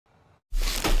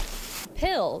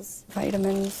pills,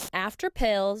 vitamins, after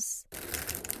pills,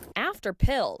 after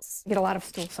pills. You get a lot of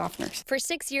stool softeners. For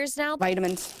 6 years now,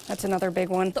 Vitamins, that's another big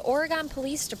one. the Oregon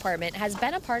Police Department has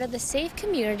been a part of the Safe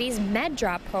Communities Med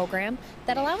Drop program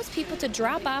that allows people to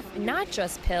drop off not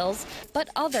just pills, but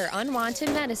other unwanted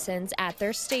medicines at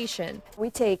their station.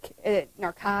 We take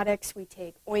narcotics, we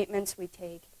take ointments, we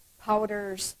take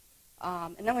powders,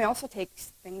 and then we also take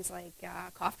things like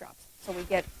cough drops. So we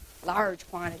get large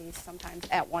quantities sometimes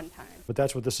at one time. But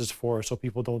that's what this is for, so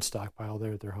people don't stockpile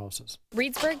there at their houses.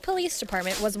 Reedsburg Police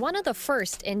Department was one of the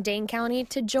first in Dane County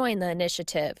to join the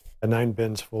initiative. 9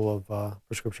 bins full of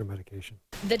prescription medication.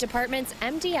 The departments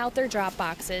empty out their drop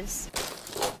boxes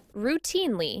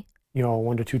routinely.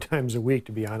 1 to 2 times a week,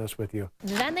 to be honest with you.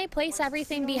 Then they place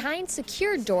everything behind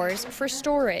secured doors for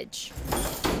storage.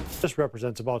 This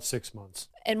represents about 6 months.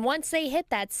 And once they hit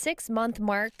that 6-month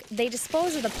mark, they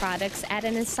dispose of the products at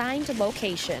an assigned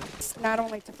location. It's not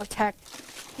only to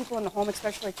protect people in the home,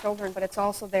 especially children, but it's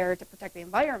also there to protect the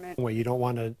environment. You don't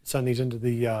want to send these into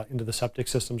the septic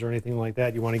systems or anything like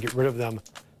that. You want to get rid of them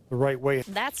the right way.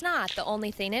 That's not the only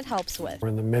thing it helps with. We're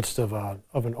in the midst of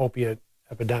an opiate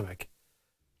epidemic.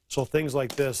 So things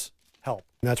like this help.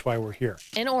 And that's why we're here.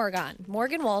 In Oregon,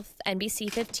 Morgan Wolf,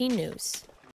 NBC 15 News.